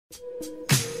Hello,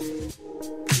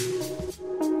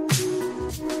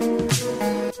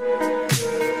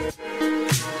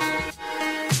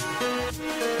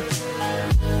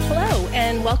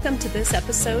 and welcome to this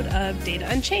episode of Data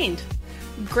Unchained.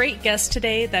 Great guest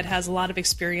today that has a lot of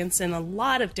experience in a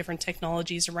lot of different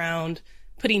technologies around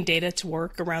putting data to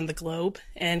work around the globe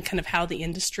and kind of how the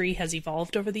industry has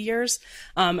evolved over the years.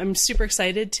 I'm super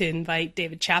excited to invite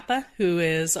David Chapa, who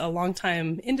is a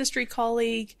longtime industry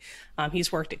colleague.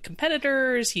 He's worked at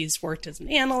competitors. He's worked as an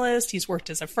analyst. He's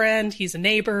worked as a friend. He's a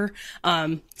neighbor.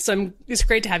 It's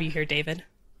great to have you here, David.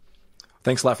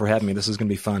 Thanks a lot for having me. This is going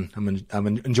to be fun. I'm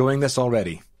enjoying this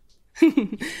already. Tell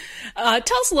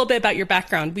us a little bit about your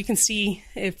background. We can see,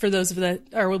 for those that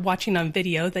are watching on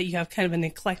video, that you have kind of an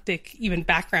eclectic, even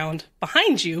background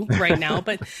behind you right now.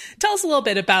 But tell us a little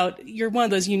bit about, you're one of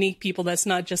those unique people that's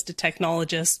not just a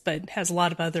technologist, but has a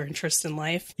lot of other interests in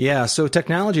life. Yeah, so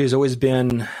technology has always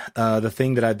been the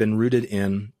thing that I've been rooted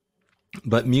in.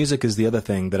 But music is the other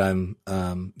thing that I'm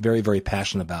very, very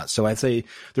passionate about. So I'd say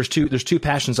there's two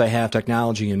passions I have: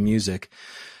 technology and music.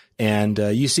 And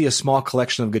you see a small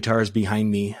collection of guitars behind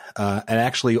me. And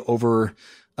actually over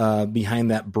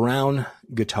behind that brown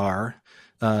guitar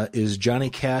is Johnny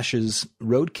Cash's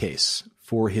road case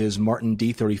for his Martin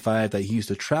D35 that he used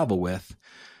to travel with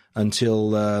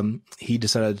until he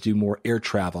decided to do more air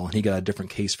travel. And he got a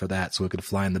different case for that so it could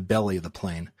fly in the belly of the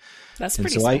plane. That's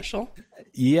pretty special.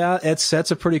 Yeah,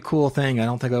 that's a pretty cool thing. I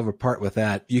don't think I'll ever part with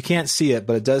that. You can't see it,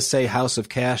 but it does say House of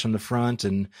Cash on the front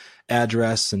and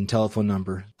address and telephone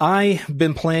number. I've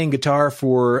been playing guitar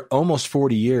for almost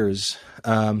 40 years,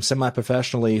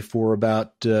 semi-professionally for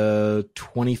about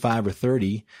 25 or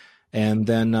 30. And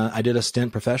then I did a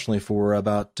stint professionally for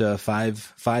about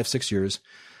 6 years,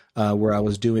 where I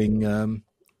was doing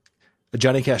a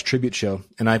Johnny Cash tribute show.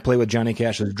 And I play with Johnny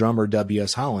Cash's drummer,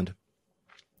 W.S. Holland.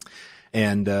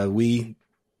 And we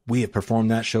have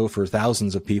performed that show for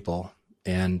thousands of people,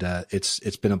 and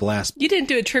it's been a blast. You didn't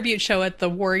do a tribute show at the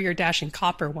Warrior Dash in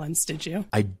Copper once, did you?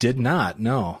 I did not,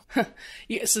 no.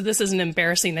 So this isn't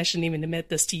embarrassing. I shouldn't even admit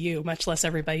this to you, much less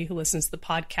everybody who listens to the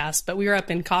podcast. But we were up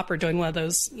in Copper doing one of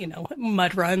those,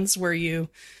 mud runs where you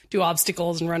do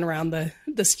obstacles and run around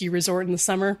the ski resort in the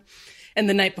summer. And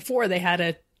the night before, they had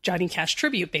a Johnny Cash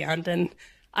tribute band, and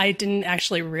I didn't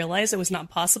actually realize it was not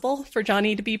possible for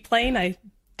Johnny to be playing. I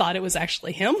thought it was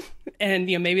actually him. And,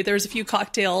 maybe there was a few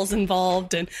cocktails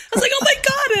involved. And I was like, oh my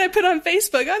God. And I put on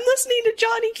Facebook, I'm listening to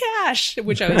Johnny Cash,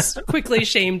 which I was quickly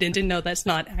shamed and didn't know that's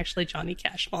not actually Johnny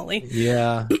Cash, Molly.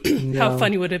 Yeah. How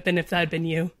funny would it have been if that had been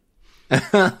you?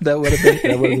 That would have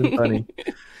been funny.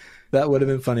 That would have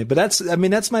been funny. But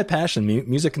that's my passion,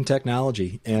 music and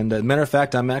technology. And matter of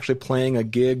fact, I'm actually playing a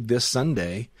gig this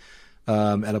Sunday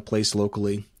at a place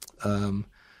locally, from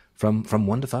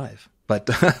 1 to 5. But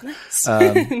nice.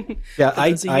 Yeah,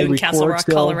 I in Castle Rock,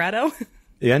 Colorado.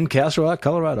 Yeah, in Castle Rock,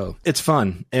 Colorado. It's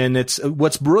fun, and it's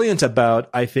what's brilliant about,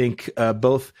 I think,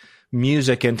 both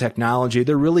music and technology.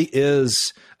 There really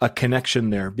is a connection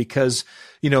there because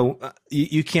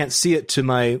you can't see it to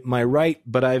my right,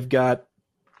 but I've got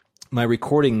my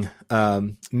recording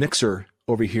mixer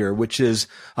over here, which is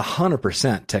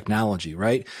 100% technology,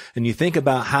 right? And you think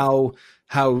about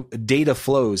how data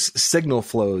flows, signal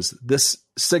flows. This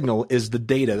signal is the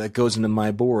data that goes into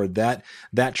my board. That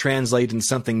translates into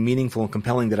something meaningful and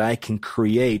compelling that I can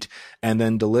create and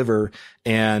then deliver.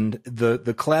 And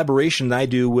the collaboration that I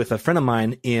do with a friend of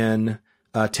mine in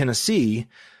Tennessee,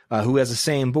 who has the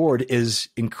same board, is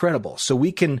incredible. So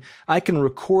I can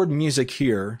record music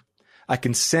here. I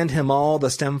can send him all the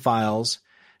stem files.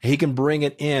 He can bring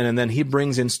it in, and then he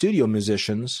brings in studio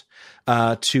musicians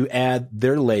to add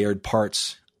their layered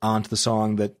parts onto the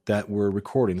song that we're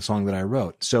recording, the song that I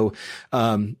wrote. So,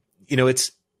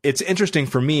 it's interesting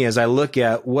for me as I look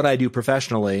at what I do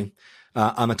professionally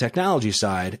on the technology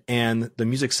side and the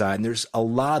music side, and there's a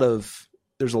lot of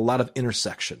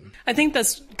intersection. I think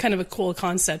that's kind of a cool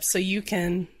concept. So you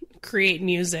can create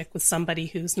music with somebody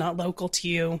who's not local to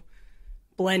you,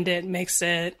 blend it, mix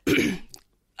it,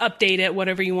 update it,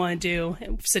 whatever you want to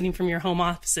do, sitting from your home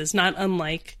offices, not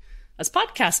unlike us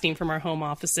podcasting from our home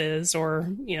offices or,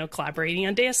 collaborating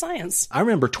on data science. I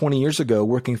remember 20 years ago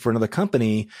working for another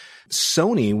company.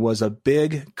 Sony was a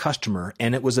big customer,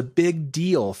 and it was a big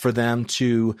deal for them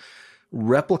to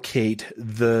replicate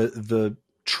the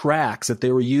tracks that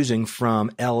they were using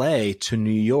from LA to New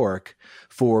York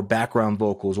for background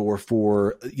vocals or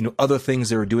for, other things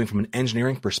they were doing from an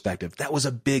engineering perspective. That was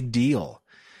a big deal.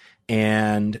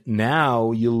 And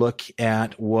now you look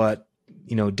at what,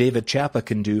 David Chapa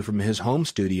can do from his home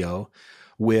studio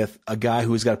with a guy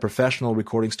who's got a professional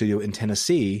recording studio in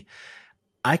Tennessee.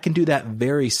 I can do that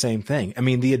very same thing. I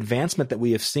mean, the advancement that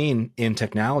we have seen in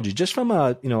technology, just from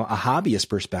a hobbyist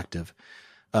perspective,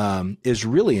 is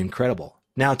really incredible.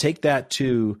 Now take that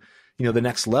to, the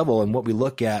next level and what we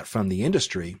look at from the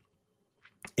industry,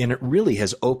 and it really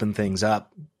has opened things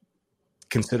up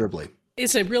considerably.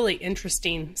 It's a really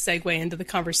interesting segue into the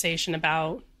conversation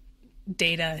about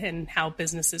data and how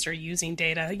businesses are using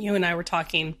data. You and I were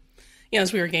talking,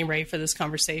 as we were getting ready for this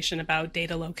conversation about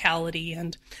data locality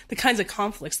and the kinds of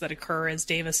conflicts that occur as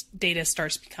data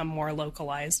starts to become more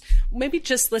localized. Maybe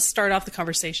just let's start off the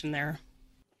conversation there.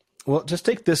 Well, just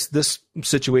take this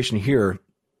situation here.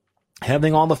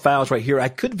 Having all the files right here, I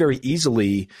could very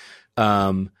easily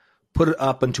put it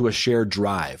up into a shared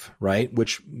drive, right?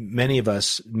 Which many of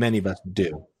us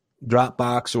do.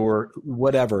 Dropbox or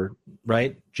whatever,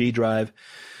 right? G Drive.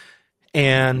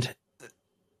 And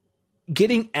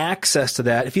getting access to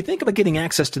that, if you think about getting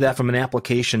access to that from an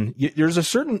application, there's a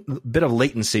certain bit of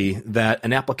latency that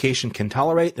an application can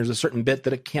tolerate. There's a certain bit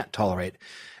that it can't tolerate.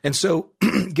 And so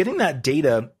getting that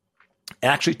data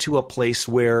actually to a place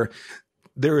where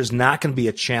there is not going to be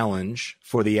a challenge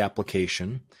for the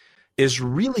application is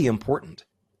really important.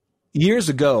 Years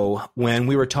ago, when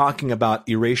we were talking about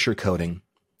erasure coding,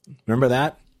 remember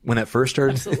that? When it first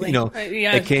started,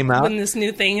 it came out. When this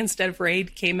new thing instead of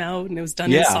RAID came out and it was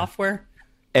done in software.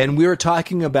 And we were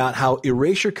talking about how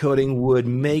erasure coding would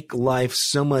make life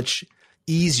so much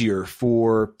easier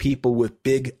for people with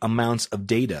big amounts of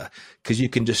data because you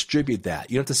can distribute that.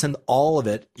 You don't have to send all of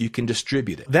it. You can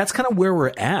distribute it. That's kind of where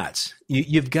we're at.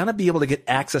 You've got to be able to get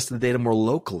access to the data more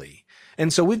locally.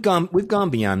 And so we've gone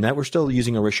beyond that. We're still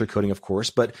using erasure coding, of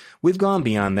course, but we've gone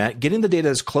beyond that. Getting the data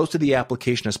as close to the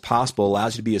application as possible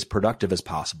allows you to be as productive as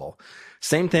possible.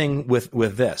 Same thing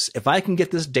with this. If I can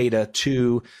get this data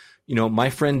to,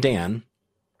 my friend Dan,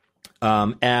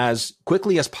 as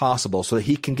quickly as possible so that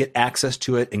he can get access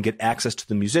to it and get access to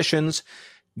the musicians,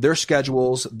 their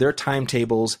schedules, their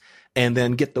timetables, and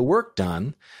then get the work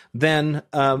done, then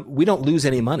we don't lose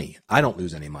any money. I don't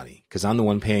lose any money because I'm the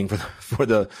one paying for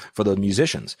the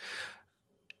musicians.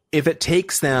 If it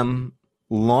takes them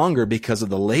longer because of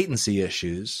the latency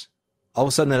issues, all of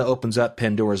a sudden that opens up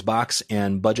Pandora's box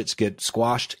and budgets get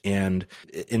squashed, and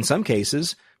in some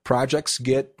cases, projects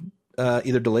get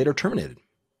either delayed or terminated.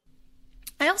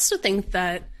 I also think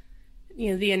that,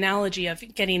 the analogy of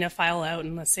getting a file out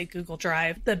in, let's say, Google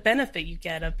Drive, the benefit you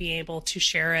get of being able to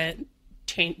share it,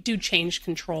 do change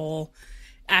control,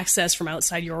 access from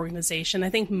outside your organization. I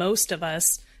think most of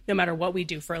us, no matter what we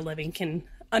do for a living, can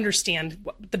understand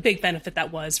what the big benefit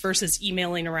that was versus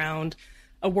emailing around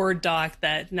a Word doc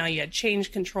that now you had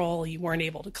change control, you weren't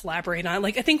able to collaborate on.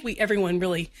 Like, I think everyone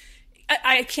really...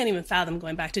 I can't even fathom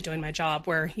going back to doing my job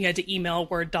where you had to email a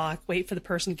Word doc, wait for the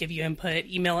person to give you input,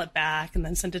 email it back, and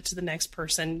then send it to the next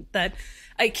person. That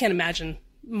I can't imagine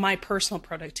my personal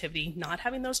productivity not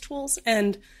having those tools.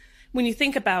 And when you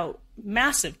think about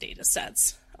massive data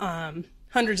sets,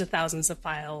 hundreds of thousands of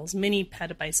files, many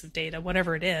petabytes of data,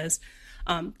 whatever it is,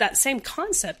 that same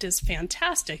concept is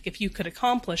fantastic if you could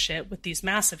accomplish it with these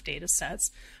massive data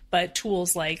sets. But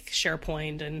tools like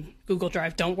SharePoint and Google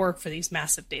Drive don't work for these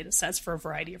massive data sets for a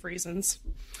variety of reasons.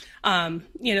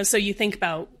 So you think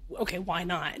about, okay, why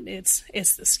not? It's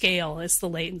the scale, it's the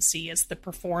latency, it's the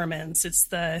performance, it's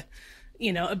the,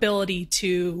 ability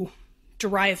to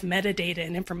derive metadata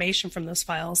and information from those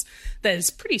files that is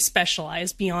pretty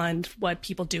specialized beyond what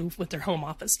people do with their home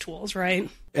office tools, right?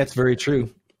 That's very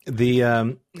true. I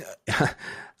don't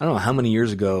know how many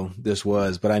years ago this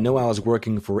was, but I know I was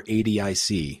working for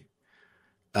ADIC.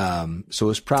 So it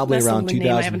was probably That's around 2000.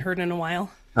 Name I haven't heard in a while.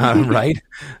 Right?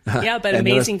 Yeah, but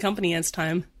amazing company in its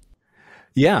time.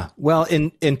 Yeah. Well,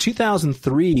 in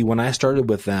 2003, when I started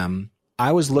with them,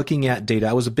 I was looking at data.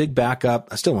 I was a big backup.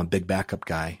 I still am a big backup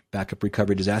guy, backup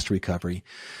recovery, disaster recovery.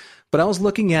 But I was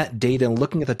looking at data and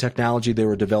looking at the technology they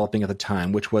were developing at the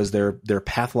time, which was their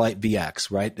Pathlight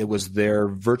VX, right? It was their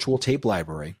virtual tape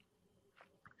library.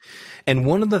 And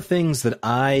one of the things that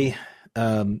I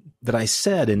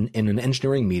said in an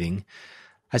engineering meeting,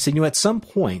 I said, at some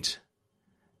point,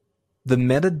 the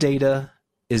metadata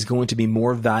is going to be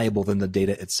more valuable than the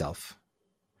data itself.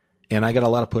 And I got a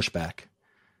lot of pushback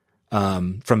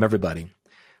from everybody.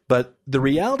 But the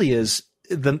reality is,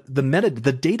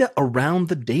 the data around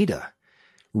the data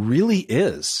really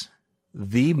is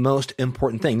the most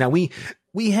important thing. Now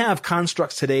we have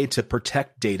constructs today to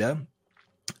protect data,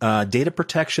 data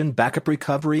protection, backup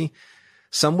recovery.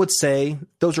 Some would say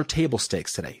those are table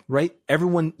stakes today, right?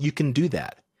 Everyone, you can do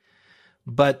that.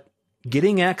 But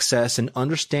getting access and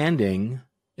understanding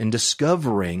and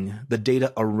discovering the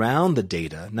data around the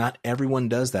data, not everyone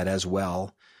does that as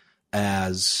well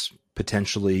as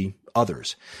potentially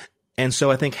others. And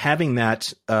so I think having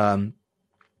that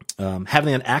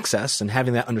access and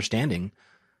having that understanding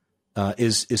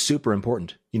is super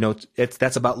important.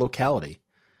 That's about locality.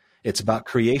 It's about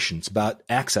creation. It's about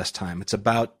access time. It's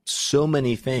about so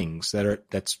many things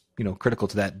that's critical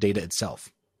to that data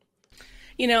itself.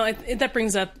 That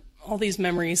brings up all these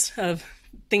memories of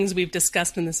things we've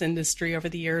discussed in this industry over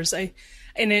the years. And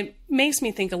it makes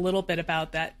me think a little bit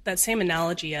about that same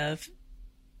analogy of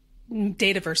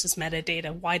data versus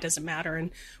metadata. Why does it matter?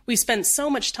 And we spent so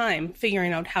much time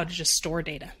figuring out how to just store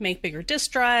data, make bigger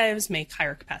disk drives, make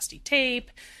higher capacity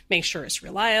tape, make sure it's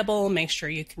reliable, make sure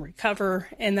you can recover.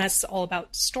 And that's all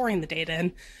about storing the data.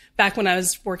 And back when I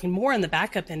was working more in the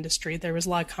backup industry, there was a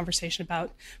lot of conversation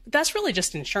about, but that's really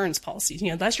just insurance policies.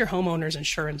 That's your homeowner's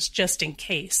insurance just in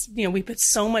case. We put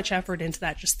so much effort into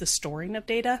that, just the storing of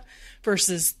data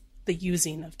versus the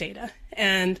using of data.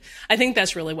 And I think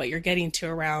that's really what you're getting to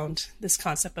around this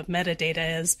concept of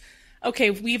metadata is, okay,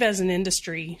 we've as an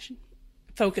industry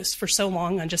focused for so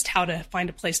long on just how to find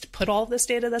a place to put all this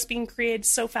data that's being created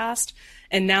so fast.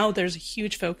 And now there's a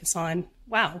huge focus on,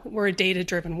 wow, we're a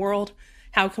data-driven world.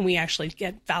 How can we actually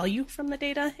get value from the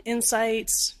data,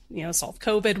 insights, solve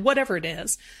COVID, whatever it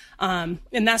is. And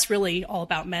that's really all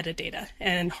about metadata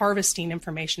and harvesting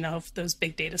information out of those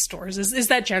big data stores. Is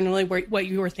that generally what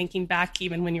you were thinking back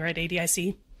even when you were at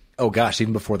ADIC? Oh, gosh,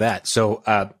 even before that. So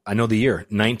I know the year,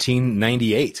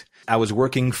 1998. I was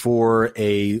working for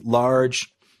a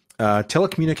large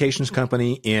telecommunications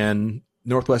company in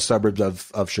northwest suburbs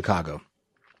of Chicago.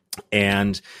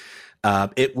 And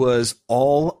it was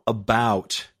all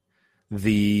about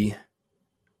the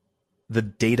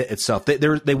data itself.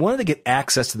 They wanted to get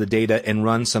access to the data and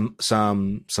run some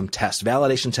tests,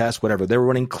 validation tests, whatever. They were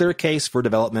running ClearCase for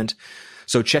development.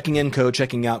 So checking in code,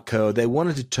 checking out code. They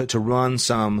wanted to run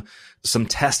some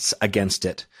tests against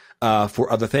it,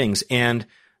 for other things. And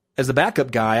as the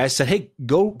backup guy, I said, hey,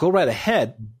 go right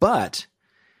ahead. But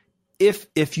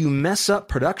if you mess up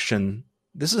production,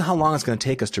 this is how long it's going to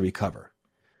take us to recover.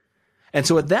 And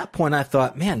so at that point, I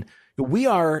thought, man, we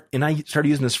are, and I started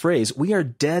using this phrase, we are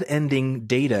dead-ending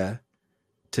data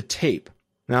to tape.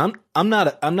 Now, I'm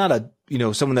not a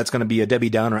someone that's going to be a Debbie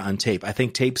Downer on tape. I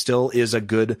think tape still is a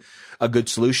good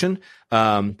solution.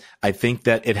 I think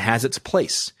that it has its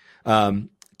place.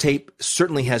 Tape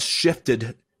certainly has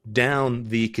shifted down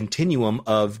the continuum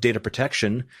of data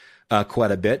protection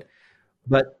quite a bit,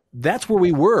 but that's where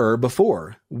we were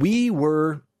before. We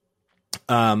were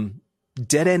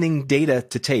dead-ending data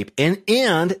to tape, and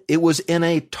it was in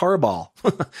a tarball,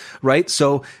 right?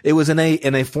 So it was in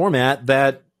a format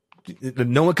that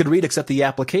no one could read except the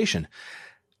application.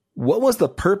 What was the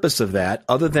purpose of that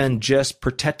other than just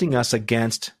protecting us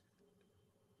against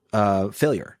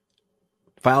failure,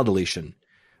 file deletion,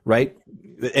 right?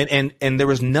 And there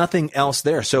was nothing else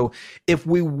there. So if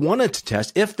they wanted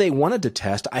to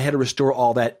test, I had to restore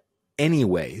all that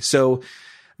anyway. So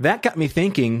that got me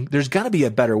thinking there's got to be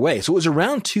a better way. So it was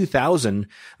around 2000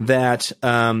 that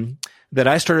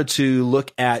I started to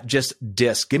look at just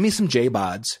disk. Give me some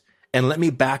JBODs and let me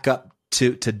back up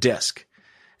to disk.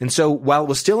 And so while it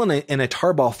was still in a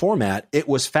tarball format, it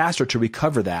was faster to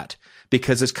recover that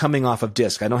because it's coming off of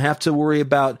disk. I don't have to worry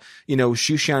about,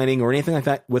 shoe shining or anything like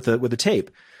that with the tape.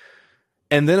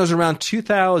 And then it was around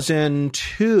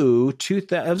 2002,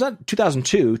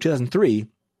 2003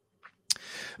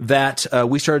 that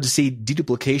we started to see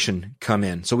deduplication come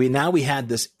in. So we had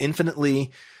this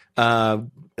infinitely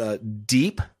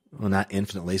deep, well, not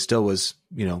infinitely, still was,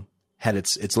 had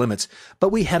its limits, but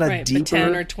we had a deeper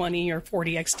 10 or 20 or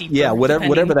 40x deeper. Yeah,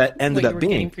 whatever that ended up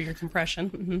being for your compression.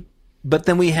 Mm-hmm. But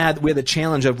then we had the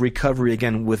challenge of recovery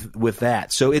again with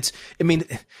that. So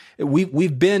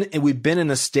we've been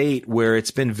in a state where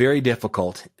it's been very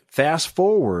difficult. Fast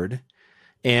forward,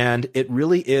 and it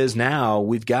really is now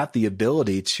we've got the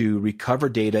ability to recover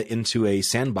data into a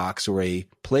sandbox or a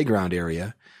playground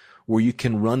area where you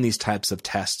can run these types of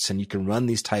tests and you can run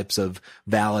these types of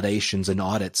validations and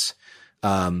audits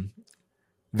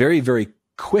very, very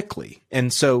quickly.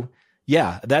 And so,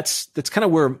 yeah, that's kind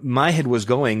of where my head was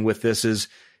going with this is,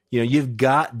 you've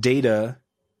got data.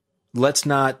 Let's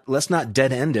not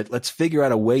dead end it. Let's figure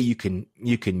out a way you can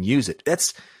use it.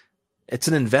 It's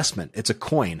an investment. It's a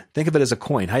coin. Think of it as a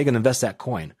coin. How are you going to invest that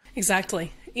coin?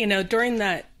 Exactly. During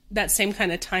that same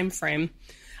kind of time frame,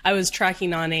 I was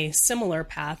tracking on a similar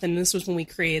path, and this was when we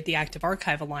created the Active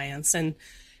Archive Alliance. And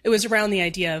it was around the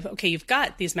idea of, okay, you've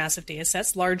got these massive data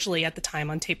sets, largely at the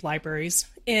time on tape libraries,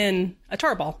 in a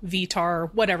tarball,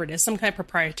 VTAR, whatever it is, some kind of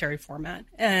proprietary format.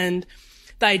 And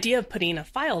the idea of putting a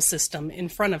file system in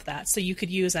front of that, so you could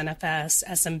use NFS,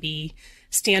 SMB,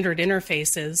 standard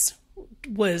interfaces,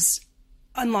 was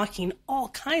unlocking all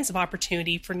kinds of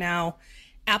opportunity for now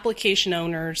application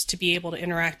owners to be able to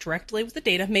interact directly with the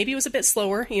data. Maybe it was a bit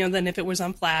slower, than if it was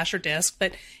on flash or disk,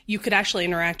 but you could actually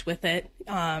interact with it,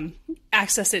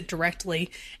 access it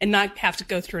directly, and not have to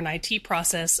go through an IT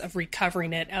process of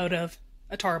recovering it out of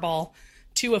a tarball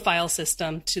to a file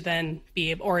system to then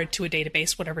be able, or to a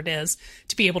database, whatever it is,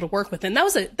 to be able to work with. And that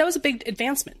was a big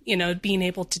advancement, being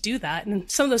able to do that. And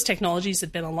some of those technologies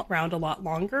had been around a lot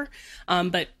longer,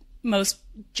 but most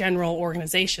general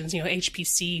organizations,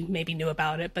 HPC maybe knew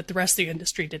about it, but the rest of the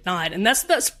industry did not. And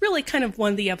that's really kind of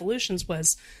one of the evolutions,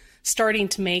 was starting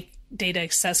to make data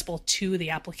accessible to the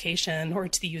application or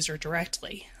to the user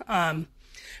directly.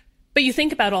 But you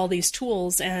think about all these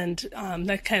tools, and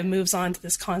that kind of moves on to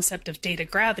this concept of data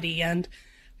gravity. And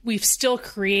we've still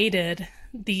created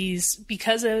these,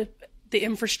 because of the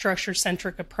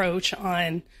infrastructure-centric approach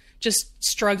on just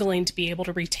struggling to be able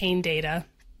to retain data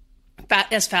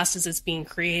as fast as it's being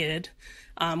created.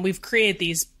 We've created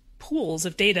these pools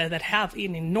of data that have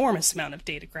an enormous amount of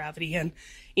data gravity, and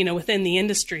within the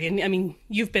industry. And I mean,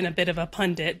 you've been a bit of a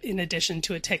pundit in addition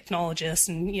to a technologist,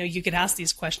 and you could ask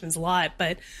these questions a lot.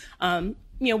 But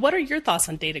what are your thoughts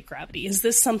on data gravity? Is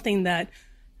this something that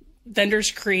vendors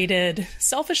created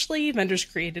selfishly? Vendors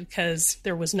created because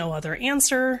there was no other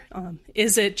answer?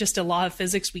 Is it just a law of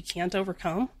physics we can't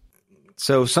overcome?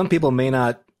 So some people may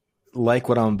not like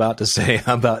what I'm about to say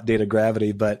about data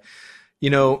gravity, but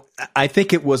I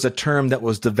think it was a term that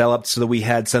was developed so that we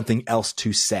had something else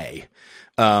to say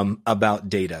about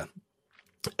data.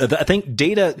 I think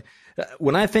data,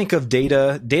 when I think of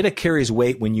data, data carries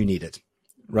weight when you need it,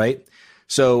 right?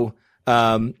 So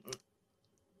when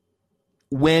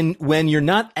you're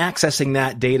not accessing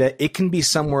that data, it can be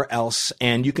somewhere else,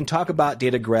 and you can talk about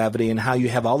data gravity and how you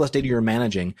have all this data you're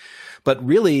managing, but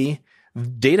really,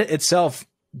 data itself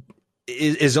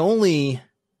is only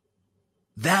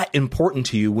that important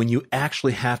to you when you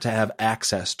actually have to have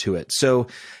access to it. So,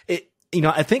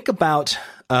 I think about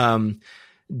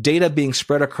data being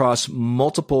spread across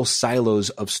multiple silos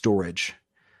of storage,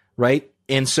 right?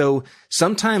 And so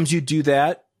sometimes you do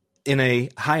that in a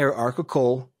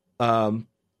hierarchical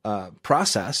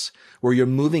process where you're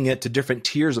moving it to different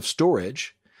tiers of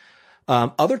storage.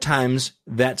 Other times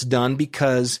that's done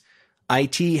because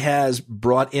IT has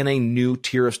brought in a new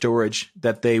tier of storage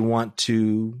that they want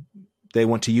to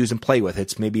use and play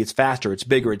with. Maybe it's faster, it's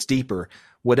bigger, it's deeper,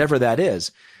 whatever that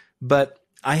is. But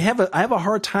I have a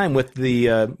hard time with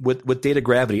the with data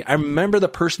gravity. I remember the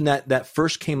person that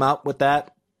first came out with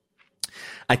that.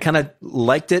 I kind of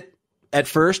liked it at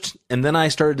first, and then I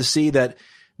started to see that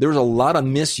there was a lot of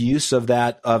misuse of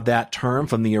that term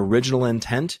from the original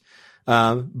intent.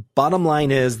 Bottom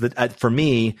line is that for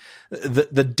me,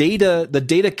 the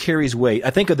data carries weight.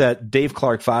 I think of that Dave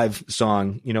Clark 5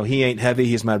 song, he ain't heavy,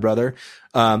 he's my brother.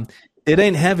 It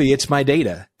ain't heavy, it's my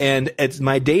data. And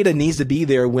my data needs to be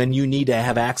there when you need to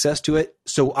have access to it.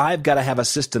 So I've got to have a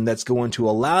system that's going to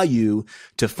allow you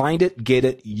to find it, get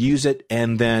it, use it,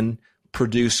 and then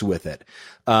produce with it.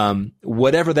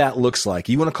 Whatever that looks like.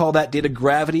 You want to call that data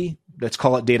gravity? Let's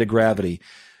call it data gravity.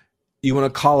 You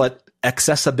want to call it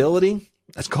accessibility?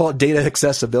 Let's call it data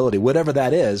accessibility, whatever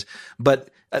that is. But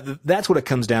that's what it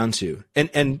comes down to.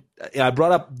 And I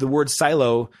brought up the word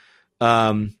silo.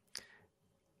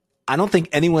 I don't think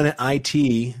anyone in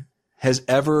IT has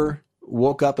ever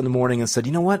woke up in the morning and said,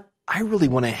 you know what? I really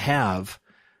want to have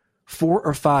 4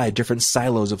 or 5 different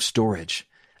silos of storage.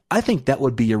 I think that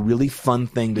would be a really fun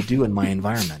thing to do in my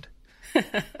environment.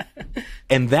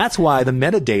 And that's why the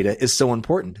metadata is so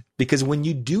important, because when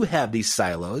you do have these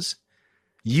silos,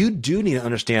 you do need to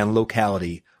understand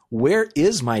locality. Where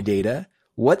is my data?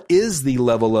 What is the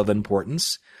level of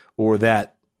importance, or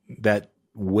that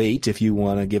weight, if you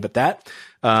want to give it that?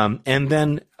 And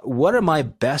then what are my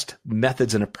best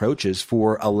methods and approaches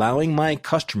for allowing my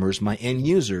customers, my end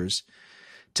users,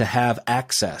 to have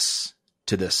access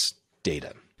to this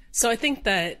data? So I think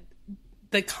that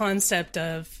the concept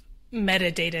of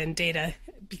metadata and data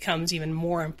becomes even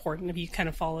more important if you kind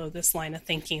of follow this line of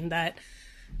thinking, that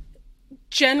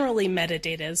generally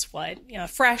metadata is what, a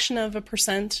fraction of a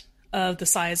percent of the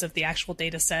size of the actual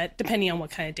data set, depending on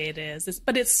what kind of data it is.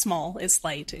 But it's small, it's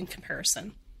light in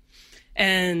comparison.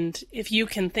 And if you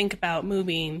can think about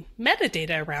moving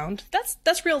metadata around,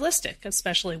 that's realistic,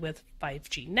 especially with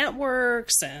 5G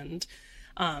networks and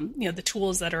the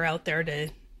tools that are out there to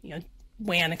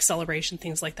WAN acceleration,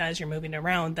 things like that as you're moving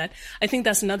around. That I think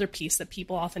that's another piece that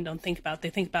people often don't think about. They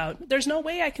think about, there's no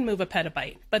way I can move a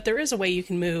petabyte, but there is a way you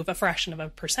can move a fraction of a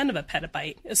percent of a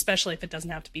petabyte, especially if it doesn't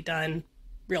have to be done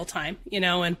real time,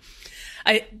 and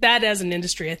that as an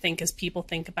industry, I think, as people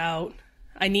think about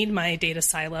I need my data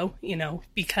silo,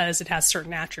 because it has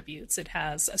certain attributes. It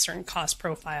has a certain cost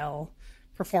profile,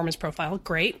 performance profile.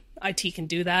 Great. IT can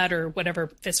do that or whatever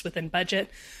fits within budget.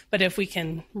 But if we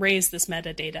can raise this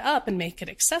metadata up and make it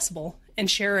accessible and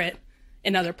share it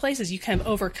in other places, you kind of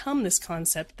overcome this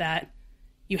concept that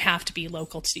you have to be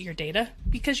local to your data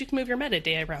because you can move your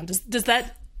metadata around. Does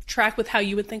that track with how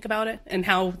you would think about it and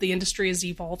how the industry is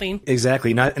evolving?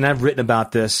 Exactly. And I've written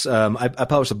about this. I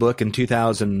published a book in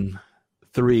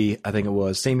 2003, I think it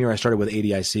was, same year I started with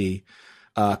ADIC,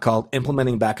 called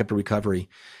Implementing Backup to Recovery.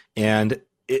 And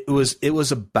it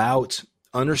was about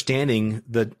understanding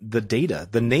the data,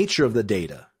 the nature of the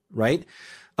data, right?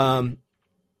 When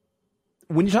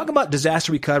you talk about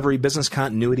disaster recovery, business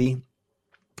continuity,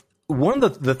 one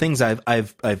of the things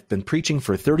I've been preaching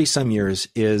for 30 some years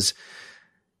is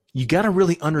you got to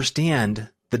really understand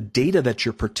the data that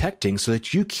you're protecting so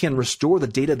that you can restore the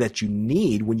data that you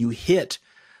need when you hit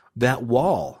that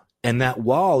wall. And that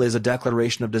wall is a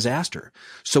declaration of disaster.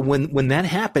 So when that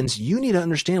happens, you need to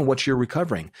understand what you're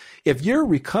recovering. If you're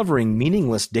recovering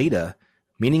meaningless data,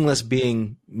 meaningless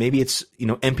being maybe it's,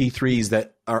 MP3s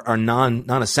that are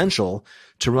non-essential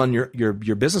to run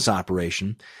your business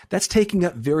operation, that's taking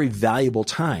up very valuable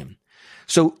time.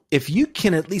 So if you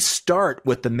can at least start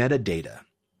with the metadata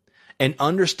and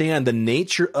understand the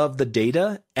nature of the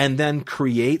data and then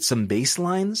create some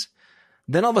baselines,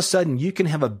 then all of a sudden you can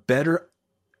have a better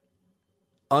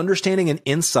understanding and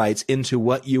insights into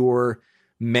what you're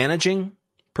managing,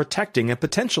 protecting, and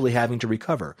potentially having to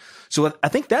recover. So I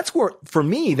think that's where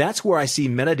I see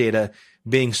metadata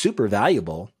being super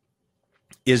valuable,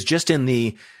 is just in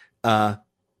the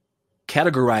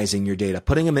categorizing your data,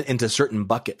 putting them into certain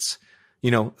buckets.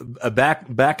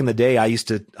 Back in the day, I used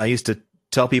to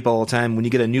tell people all the time, when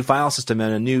you get a new file system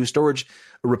and a new storage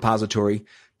repository,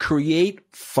 create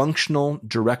functional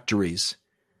directories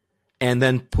and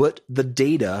then put the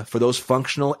data for those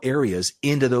functional areas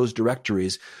into those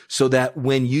directories so that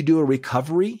when you do a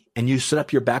recovery and you set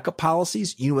up your backup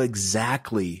policies, you know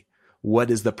exactly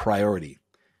what is the priority.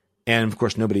 And of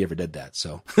course, nobody ever did that.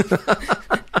 So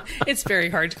it's very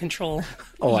hard to control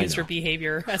user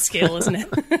behavior at scale, isn't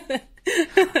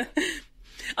it?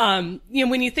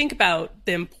 When you think about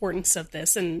the importance of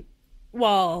this, and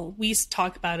while we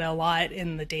talk about it a lot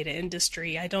in the data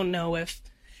industry, I don't know if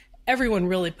everyone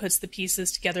really puts the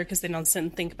pieces together because they don't sit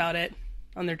and think about it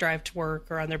on their drive to work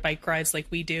or on their bike rides like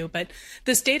we do. But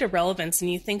this data relevance,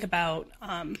 and you think about,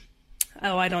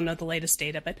 I don't know the latest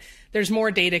data, but there's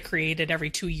more data created every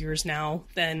 2 years now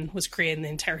than was created in the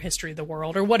entire history of the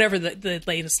world, or whatever the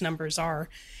latest numbers are.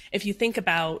 If you think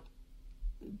about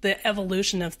the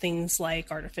evolution of things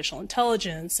like artificial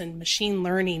intelligence and machine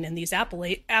learning and these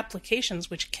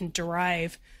applications which can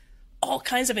derive all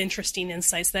kinds of interesting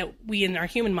insights that we in our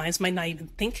human minds might not even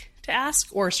think to ask,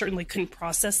 or certainly couldn't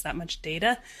process that much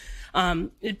data,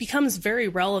 it becomes very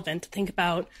relevant to think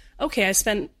about, okay, I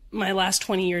spent my last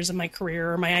 20 years of my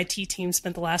career, or my IT team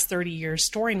spent the last 30 years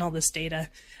storing all this data.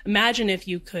 Imagine if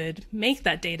you could make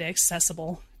that data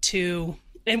accessible to,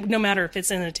 and no matter if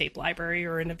it's in a tape library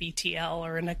or in a VTL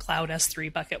or in a cloud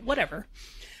S3 bucket, whatever,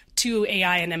 to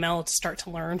AI and ML to start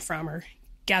to learn from or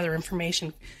gather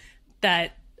information,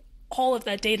 that all of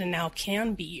that data now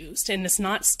can be used, and it's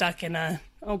not stuck in a,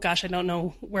 oh gosh, I don't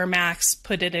know where Max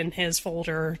put it in his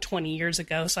folder 20 years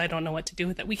ago, so I don't know what to do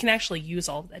with it. We can actually use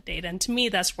all of that data. And to me,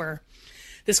 that's where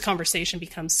this conversation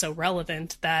becomes so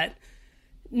relevant, that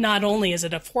not only is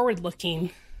it a forward-looking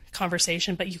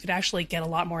conversation, but you could actually get a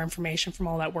lot more information from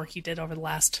all that work you did over the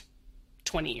last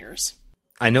 20 years.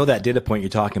 I know that data point you're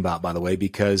talking about, by the way,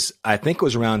 because I think it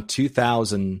was around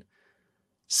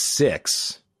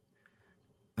 2006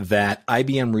 that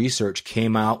IBM Research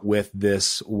came out with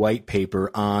this white paper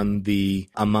on the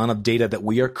amount of data that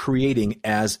we are creating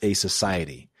as a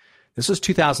society. This was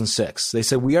 2006. They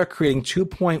said we are creating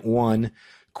 2.1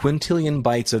 quintillion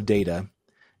bytes of data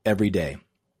every day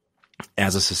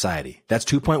as a society. That's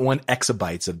 2.1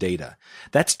 exabytes of data.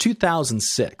 That's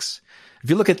 2006. If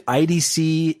you look at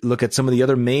IDC, look at some of the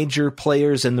other major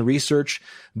players in the research,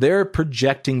 they're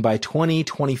projecting by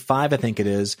 2025, I think it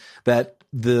is, that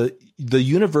the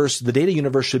universe, the data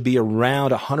universe, should be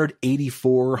around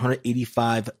 184,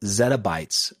 185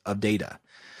 zettabytes of data.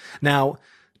 Now,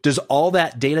 does all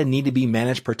that data need to be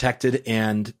managed, protected,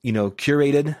 and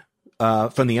curated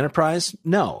from the enterprise?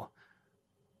 No.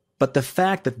 But the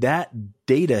fact that that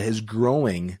data is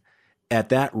growing at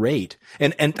that rate,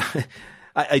 and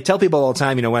I tell people all the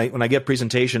time, when I get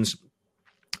presentations,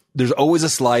 there's always a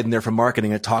slide in there from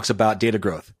marketing that talks about data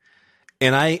growth.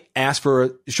 And I ask for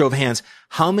a show of hands,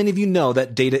 how many of you know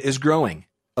that data is growing?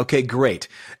 Okay, great.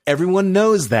 Everyone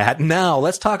knows that. Now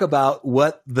let's talk about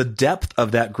what the depth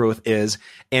of that growth is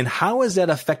and how is that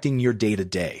affecting your day to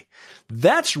day.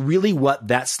 That's really what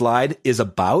that slide is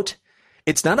about.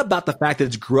 It's not about the fact that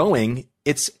it's growing.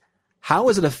 It's how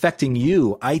is it affecting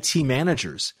you, IT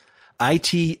managers,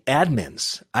 IT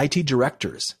admins, IT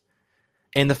directors?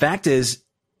 And the fact is,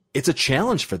 it's a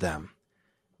challenge for them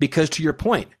because to your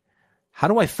point, how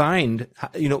do I find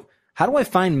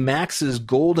Max's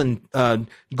golden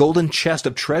chest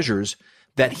of treasures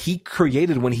that he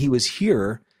created when he was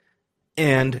here,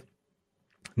 and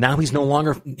now he's no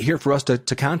longer here for us to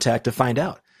contact to find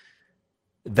out?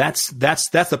 That's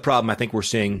the problem I think we're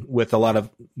seeing with a lot of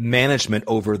management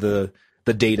over the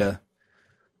data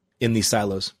in these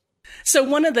silos. So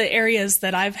one of the areas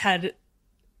that I've had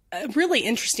really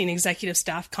interesting executive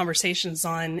staff conversations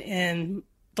on in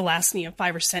the last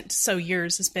 5 or so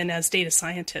years has been as data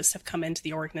scientists have come into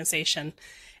the organization.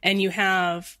 And you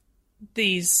have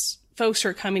these folks who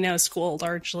are coming out of school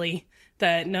largely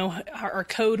that are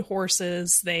code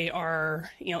horses. They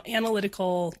are,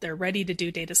 analytical. They're ready to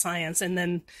do data science. And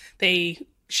then they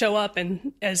show up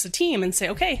and as a team and say,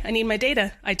 okay, I need my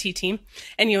data IT team.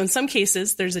 And, in some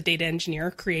cases, there's a data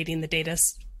engineer creating the data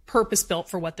purpose built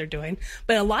for what they're doing.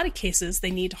 But in a lot of cases,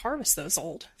 they need to harvest those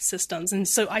old systems. And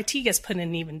so IT gets put in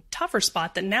an even tougher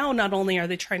spot that now not only are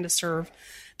they trying to serve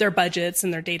their budgets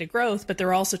and their data growth, but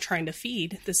they're also trying to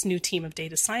feed this new team of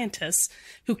data scientists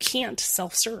who can't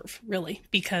self-serve really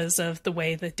because of the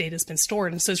way the data has been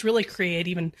stored. And so it's really create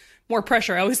even more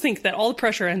pressure. I always think that all the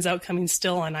pressure ends up coming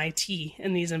still on IT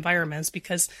in these environments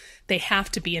because they have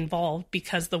to be involved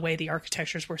because of the way the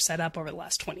architectures were set up over the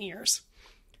last 20 years.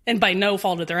 And by no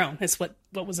fault of their own, it's what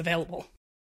was available.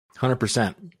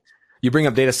 100%. You bring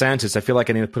up data scientists. I feel like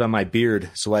I need to put on my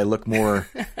beard so I look more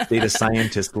data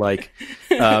scientist-like.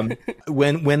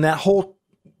 When that whole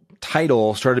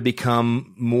title started to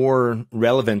become more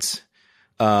relevant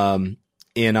in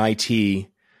IT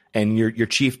and your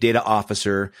chief data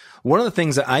officer, one of the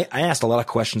things that I asked a lot of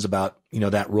questions about,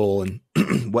 that role and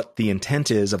what the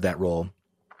intent is of that role.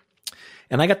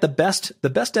 And I got the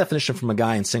best definition from a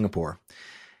guy in Singapore.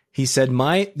 He said,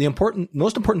 most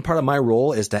important part of my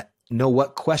role is to know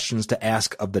what questions to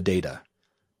ask of the data.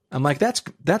 I'm like,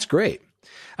 that's great.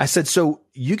 I said, so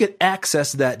you get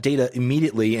access to that data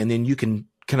immediately and then you can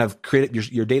kind of create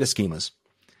your data schemas.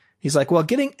 He's like, well,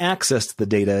 getting access to the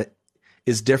data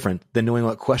is different than knowing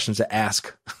what questions to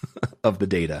ask of the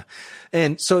data.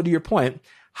 And so to your point,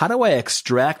 how do I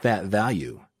extract that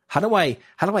value? How do I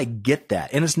get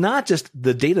that? And it's not just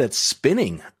the data that's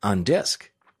spinning on disk.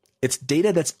 It's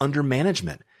data that's under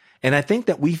management. And I think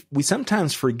that we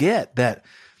sometimes forget that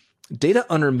data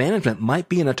under management might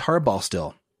be in a tarball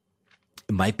still.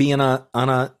 It might be on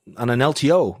an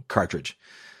LTO cartridge.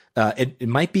 It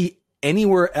might be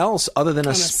anywhere else other than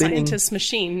a spinning scientist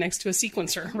machine next to a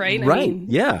sequencer, right? Right.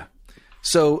 Yeah.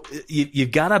 So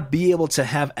you've got to be able to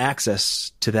have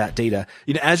access to that data.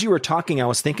 As you were talking, I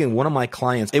was thinking one of my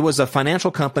clients, it was a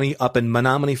financial company up in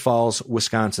Menomonee Falls,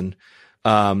 Wisconsin.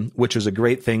 Which was a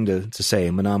great thing to say,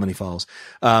 Menomonee Falls.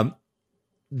 I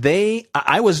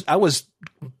was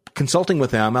consulting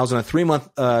with them. I was on a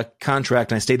 3-month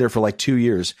contract and I stayed there for like 2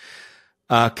 years,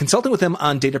 consulting with them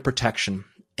on data protection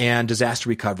and disaster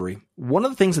recovery. One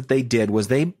of the things that they did was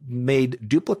they made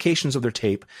duplications of their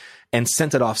tape and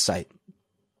sent it off site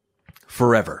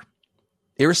forever,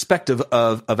 irrespective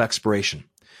of expiration.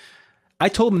 I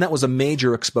told them that was a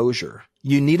major exposure.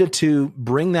 You needed to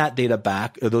bring that data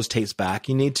back, or those tapes back.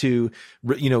 You need to,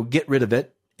 get rid of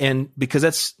it. And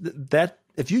because that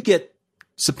if you get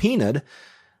subpoenaed,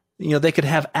 they could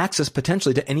have access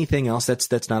potentially to anything else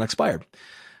that's not expired.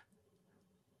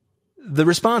 The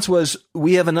response was,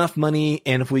 we have enough money.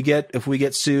 And if we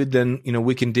get sued, then,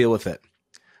 we can deal with it.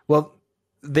 Well,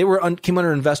 they came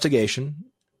under investigation.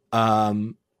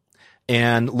 And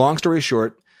long story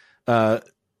short,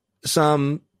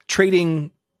 some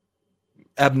trading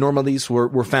abnormalities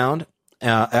were found,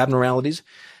 abnormalities.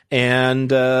 And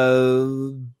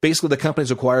basically the company's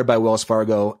acquired by Wells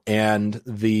Fargo and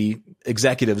the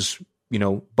executives,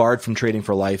 barred from trading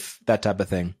for life, that type of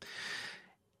thing.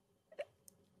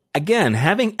 Again,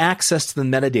 having access to the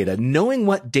metadata, knowing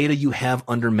what data you have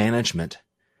under management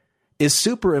is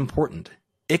super important.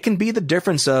 It can be the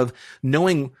difference of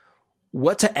knowing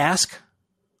what to ask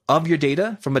of your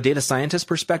data from a data scientist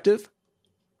perspective,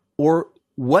 or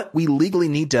what we legally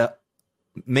need to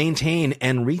maintain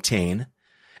and retain,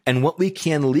 and what we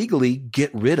can legally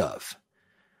get rid of.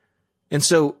 And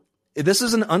so this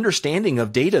is an understanding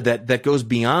of data that goes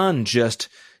beyond just,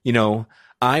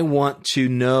 I want to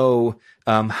know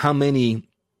how many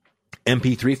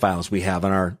MP3 files we have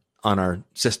on on our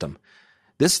system.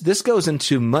 This goes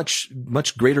into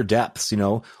much greater depths.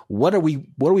 What are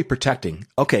we protecting?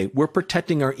 Okay, we're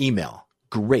protecting our email.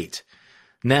 Great.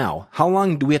 Now, how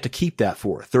long do we have to keep that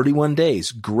for? 31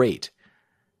 days. Great.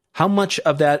 How much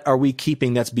of that are we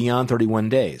keeping that's beyond 31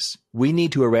 days? We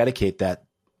need to eradicate that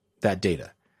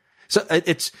data. So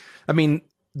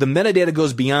the metadata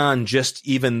goes beyond just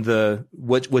even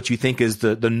what you think is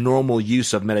the normal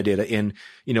use of metadata in,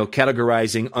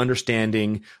 categorizing,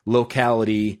 understanding,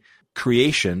 locality,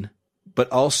 creation, but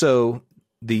also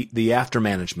the after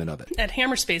management of it. At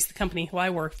Hammerspace, the company who I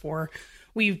work for,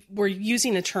 we're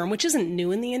using a term which isn't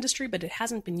new in the industry, but it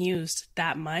hasn't been used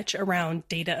that much around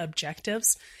data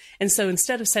objectives. And so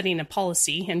instead of setting a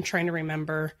policy and trying to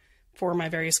remember for my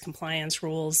various compliance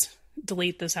rules,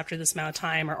 delete this after this amount of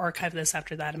time or archive this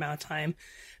after that amount of time,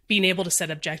 being able to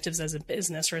set objectives as a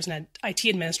business or as an IT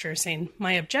administrator saying,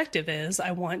 my objective is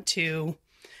I want to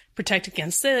protect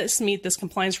against this, meet this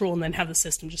compliance rule, and then have the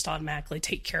system just automatically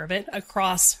take care of it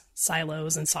across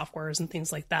silos and softwares and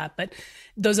things like that. But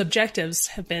those objectives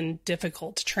have been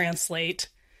difficult to translate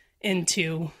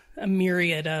into a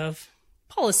myriad of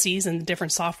policies and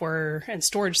different software and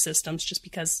storage systems just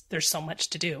because there's so much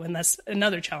to do. And that's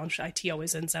another challenge IT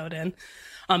always ends out in.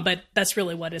 But that's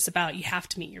really what it's about. You have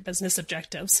to meet your business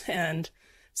objectives. And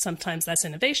sometimes that's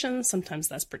innovation, sometimes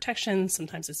that's protection,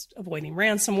 sometimes it's avoiding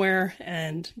ransomware.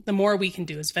 And the more we can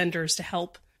do as vendors to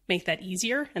help make that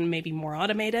easier and maybe more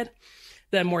automated,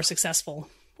 the more successful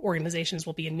organizations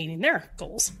will be in meeting their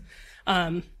goals.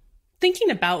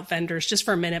 Thinking about vendors just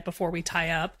for a minute before we tie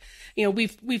up,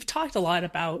 we've talked a lot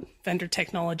about vendor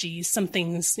technologies, some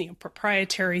things,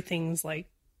 proprietary things like,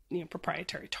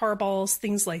 proprietary tarballs,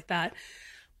 things like that.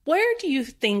 Where do you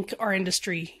think our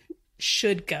industry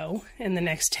should go in the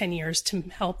next 10 years to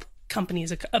help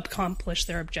companies accomplish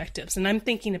their objectives? And I'm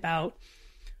thinking about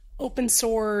open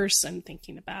source. I'm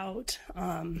thinking about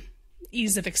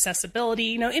ease of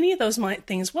accessibility. Any of those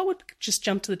things, what would just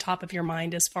jump to the top of your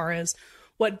mind as far as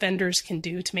what vendors can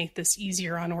do to make this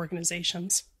easier on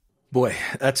organizations? Boy,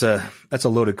 that's a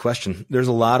loaded question. There's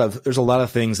a lot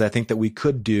of things I think that we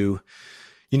could do.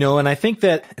 And I think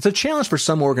that it's a challenge for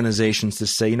some organizations to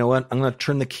say, you know what, I'm going to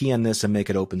turn the key on this and make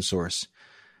it open source.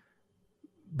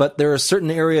 But there are certain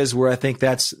areas where I think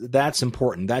that's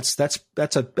important. That's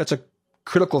a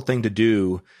critical thing to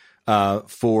do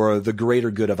for the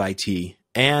greater good of IT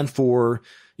and for,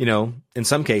 in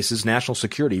some cases, national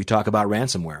security. You talk about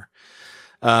ransomware.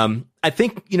 I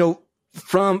think,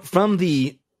 from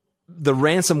the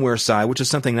ransomware side, which is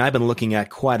something that I've been looking at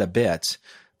quite a bit,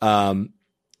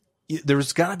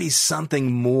 there's got to be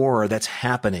something more that's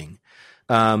happening.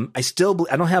 I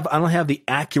don't have the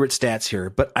accurate stats here,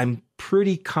 but I'm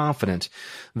pretty confident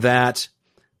that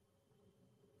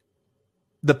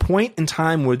the point in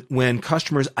time when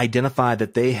customers identify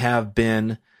that they have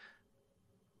been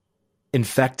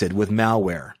infected with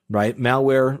malware, right?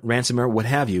 Malware, ransomware, what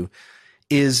have you,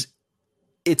 it's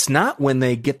not when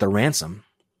they get the ransom.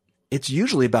 It's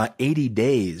usually about 80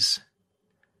 days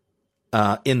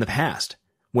in the past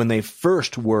when they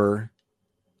first were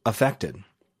affected.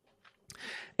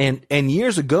 And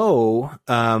years ago,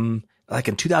 like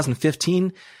in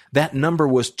 2015, that number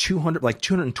was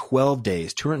 212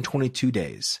 days, 222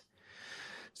 days.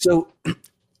 So,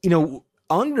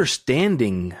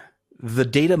 understanding the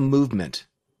data movement,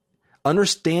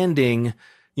 understanding,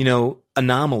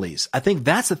 anomalies. I think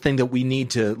that's the thing that we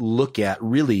need to look at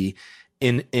really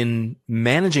in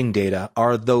managing data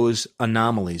are those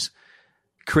anomalies.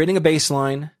 Creating a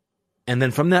baseline, and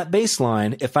then from that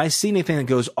baseline, if I see anything that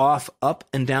goes off, up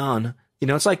and down,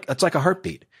 it's like a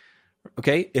heartbeat.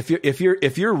 Okay,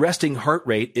 if your resting heart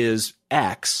rate is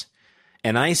X,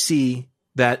 and I see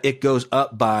that it goes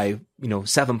up by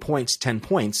 7 points, 10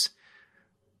 points,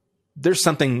 there's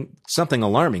something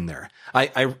alarming there.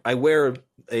 I wear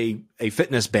a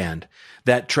fitness band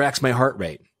that tracks my heart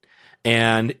rate,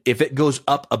 and if it goes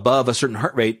up above a certain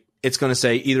heart rate, it's going to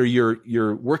say either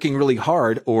you're working really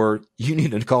hard or you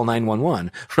need to call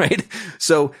 911, right?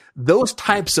 So those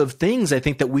types of things I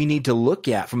think that we need to look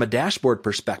at from a dashboard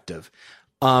perspective.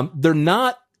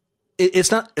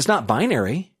 It's not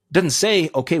binary. It doesn't say,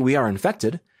 okay, we are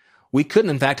infected. We could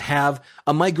in fact have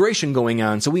a migration going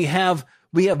on. So we have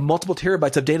multiple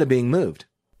terabytes of data being moved.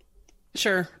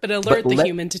 Sure, but alert the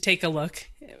human to take a look.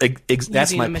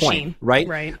 That's my point, right?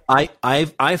 Right.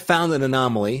 I found an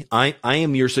anomaly. I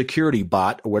am your security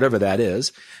bot or whatever that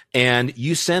is, and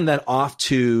you send that off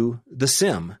to the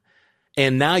SIM,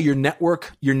 and now your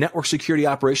network security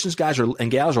operations guys and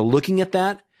gals are looking at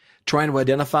that, trying to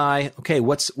identify, okay,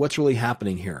 what's really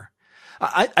happening here.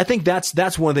 I think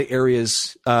that's one of the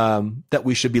areas that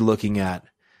we should be looking at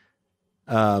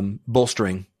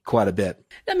bolstering quite a bit.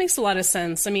 That makes a lot of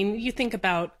sense. I mean, you think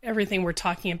about everything we're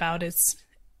talking about, it's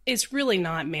really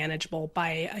not manageable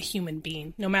by a human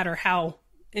being, no matter how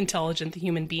intelligent the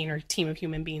human being or team of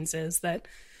human beings is. That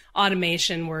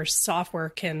automation where software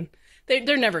can,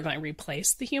 they're never going to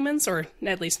replace the humans, or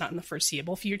at least not in the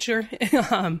foreseeable future.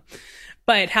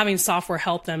 But having software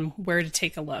help them where to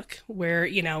take a look, where,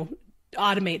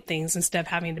 automate things instead of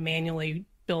having to manually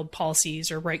build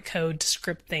policies or write code to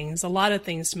script things, a lot of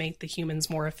things to make the humans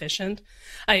more efficient.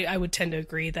 I would tend to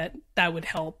agree that that would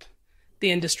help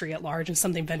the industry at large and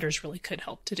something vendors really could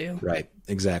help to do. Right.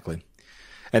 Exactly.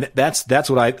 And that's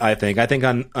what I think. I think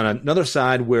on another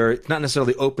side where it's not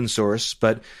necessarily open source,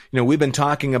 but we've been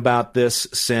talking about this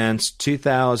since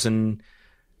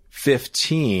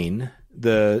 2015.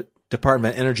 The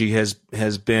Department of Energy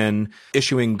has been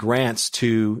issuing grants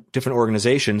to different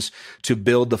organizations to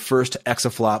build the first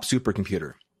exaflop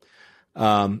supercomputer.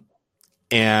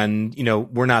 And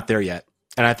we're not there yet.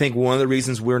 And I think one of the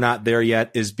reasons we're not there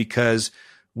yet is because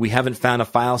we haven't found a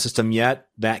file system yet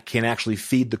that can actually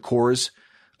feed the cores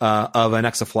of an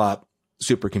exaflop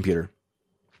supercomputer.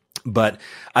 But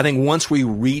I think once we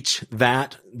reach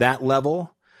that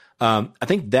level, I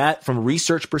think that from a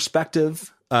research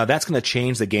perspective, that's going to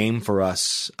change the game for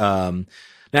us. Not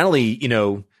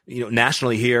only,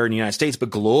 nationally here in the United States, but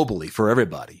globally for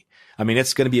everybody. I mean,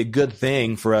 it's going to be a good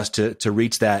thing for us to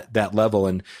reach that level.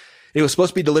 And it was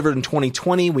supposed to be delivered in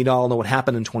 2020. We all know what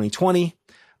happened in 2020.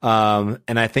 And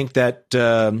I think that,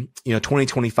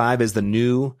 2025 is the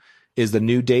new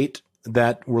date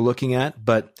that we're looking at.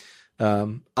 But,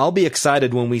 I'll be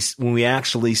excited when we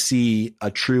actually see a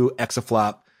true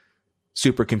exaflop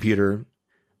supercomputer.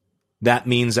 That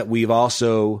means that we've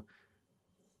also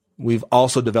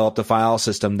developed a file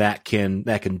system that can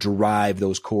drive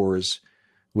those cores,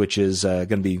 which is going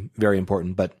to be very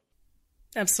important. But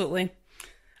absolutely.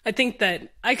 I think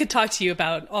that I could talk to you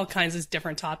about all kinds of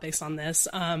different topics on this.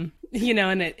 And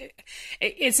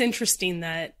it's interesting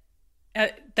that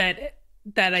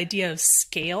idea of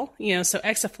scale, so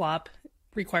exaflop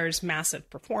requires massive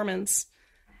performance,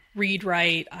 read,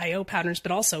 write, IO patterns,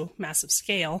 but also massive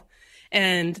scale.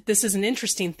 And this is an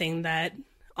interesting thing that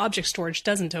object storage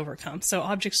doesn't overcome. So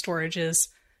object storage is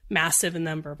massive in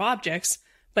number of objects,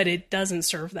 but it doesn't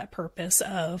serve that purpose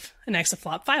of an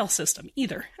exaflop file system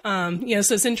either. So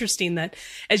it's interesting that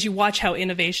as you watch how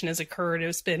innovation has occurred,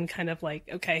 it's been kind of like,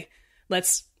 okay,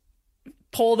 let's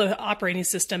pull the operating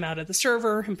system out of the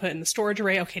server and put it in the storage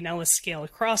array. Okay, now let's scale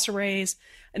across arrays.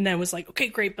 And then it was like, okay,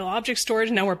 great, build object storage.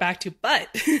 Now we're back to, but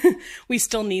we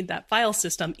still need that file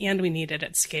system and we need it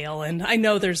at scale. And I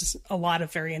know there's a lot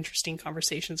of very interesting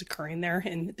conversations occurring there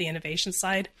in the innovation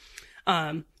side.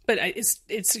 But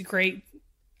it's a great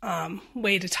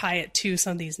way to tie it to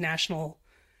some of these national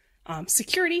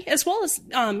security, as well as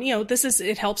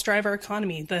it helps drive our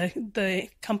economy. The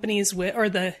companies or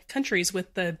the countries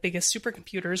with the biggest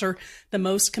supercomputers or the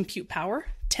most compute power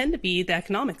tend to be the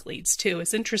economic leads too.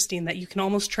 It's interesting that you can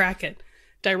almost track it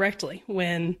directly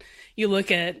when you look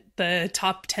at the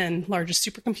top 10 largest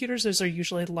supercomputers. Those are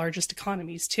usually the largest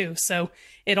economies too. So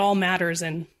it all matters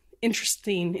in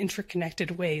interesting,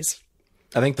 interconnected ways.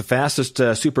 I think the fastest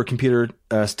supercomputer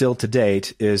still to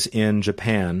date is in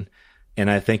Japan. And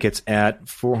I think it's at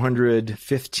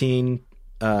 415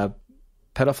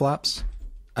 petaflops,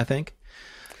 I think.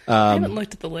 I haven't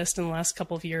looked at the list in the last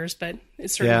couple of years, but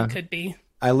it certainly could be.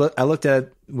 I looked at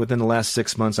it within the last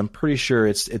 6 months. I'm pretty sure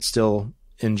it's still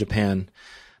in Japan.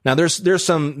 Now there's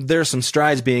some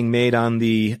strides being made on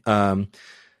the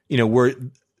where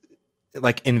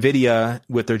like NVIDIA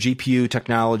with their GPU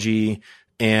technology,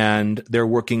 and they're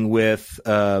working with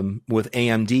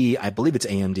AMD. I believe it's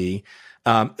AMD.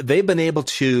 They've been able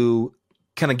to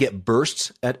kind of get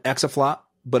bursts at exaflop,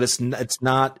 but it's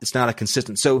not a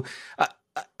consistent. So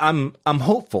I'm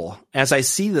hopeful as I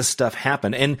see this stuff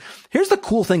happen. And here's the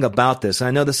cool thing about this. And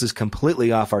I know this is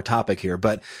completely off our topic here,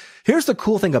 but here's the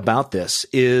cool thing about this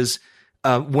is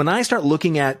when I start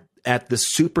looking at the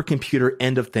supercomputer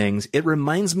end of things, it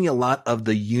reminds me a lot of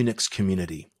the Unix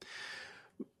community,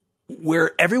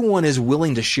 where everyone is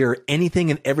willing to share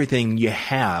anything and everything you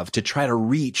have to try to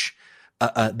reach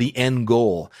the end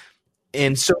goal.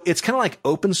 And so it's kind of like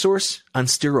open source on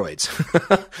steroids,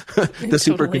 the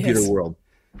supercomputer world.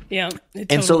 Yeah, it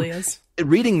totally is.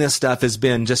 Reading this stuff has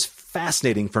been just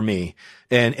fascinating for me,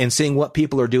 and seeing what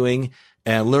people are doing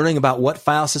and learning about what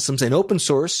file systems in open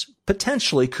source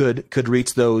potentially could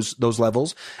reach those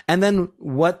levels. And then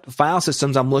what file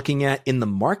systems I'm looking at in the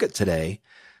market today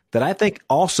that I think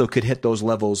also could hit those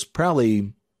levels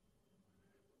probably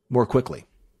more quickly.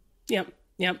 Yep,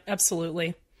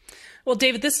 absolutely. Well,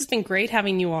 David, this has been great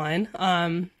having you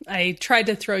on. I tried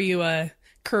to throw you a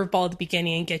curveball at the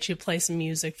beginning and get you to play some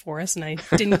music for us, and I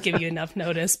didn't give you enough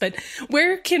notice. But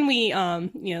where can we,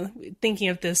 thinking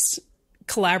of this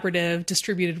collaborative,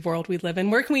 distributed world we live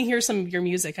in, where can we hear some of your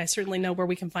music? I certainly know where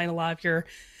we can find a lot of your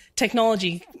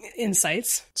technology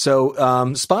insights. So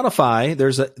Spotify,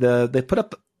 they put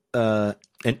up an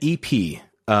EP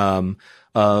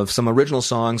of some original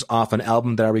songs off an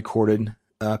album that I recorded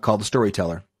called The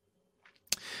Storyteller.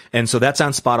 And so that's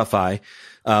on Spotify.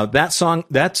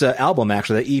 That album,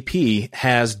 actually, the EP,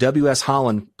 has W.S.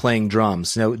 Holland playing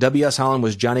drums. Now, W.S. Holland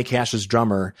was Johnny Cash's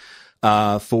drummer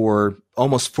for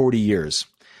almost 40 years.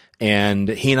 And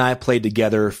he and I played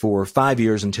together for 5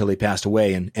 years until he passed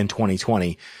away in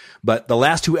 2020. But the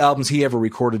last two albums he ever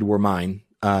recorded were mine.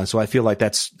 So I feel like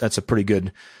that's a pretty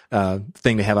good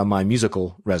thing to have on my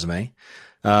musical resume.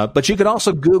 But you could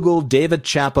also Google David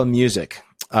Chapa music.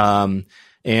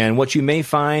 And what you may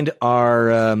find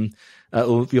are,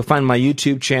 you'll find my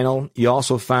YouTube channel. You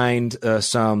also find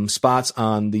some spots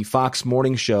on the Fox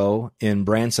Morning Show in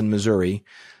Branson, Missouri,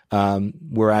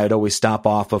 where I'd always stop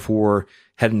off before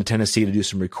heading to Tennessee to do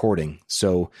some recording.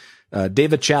 So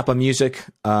David Chapa music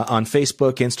on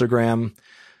Facebook, Instagram,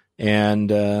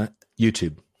 and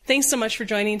YouTube. Thanks so much for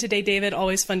joining today, David.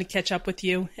 Always fun to catch up with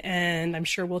you, and I'm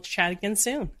sure we'll chat again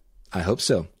soon. I hope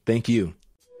so. Thank you.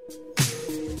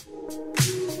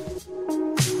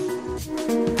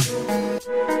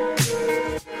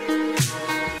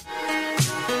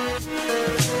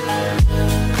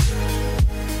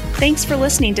 Thanks for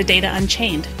listening to Data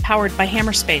Unchained, powered by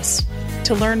Hammerspace.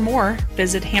 To learn more,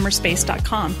 visit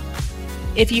hammerspace.com.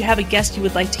 If you have a guest you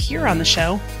would like to hear on the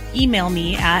show, email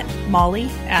me at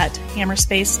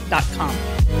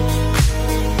molly@hammerspace.com.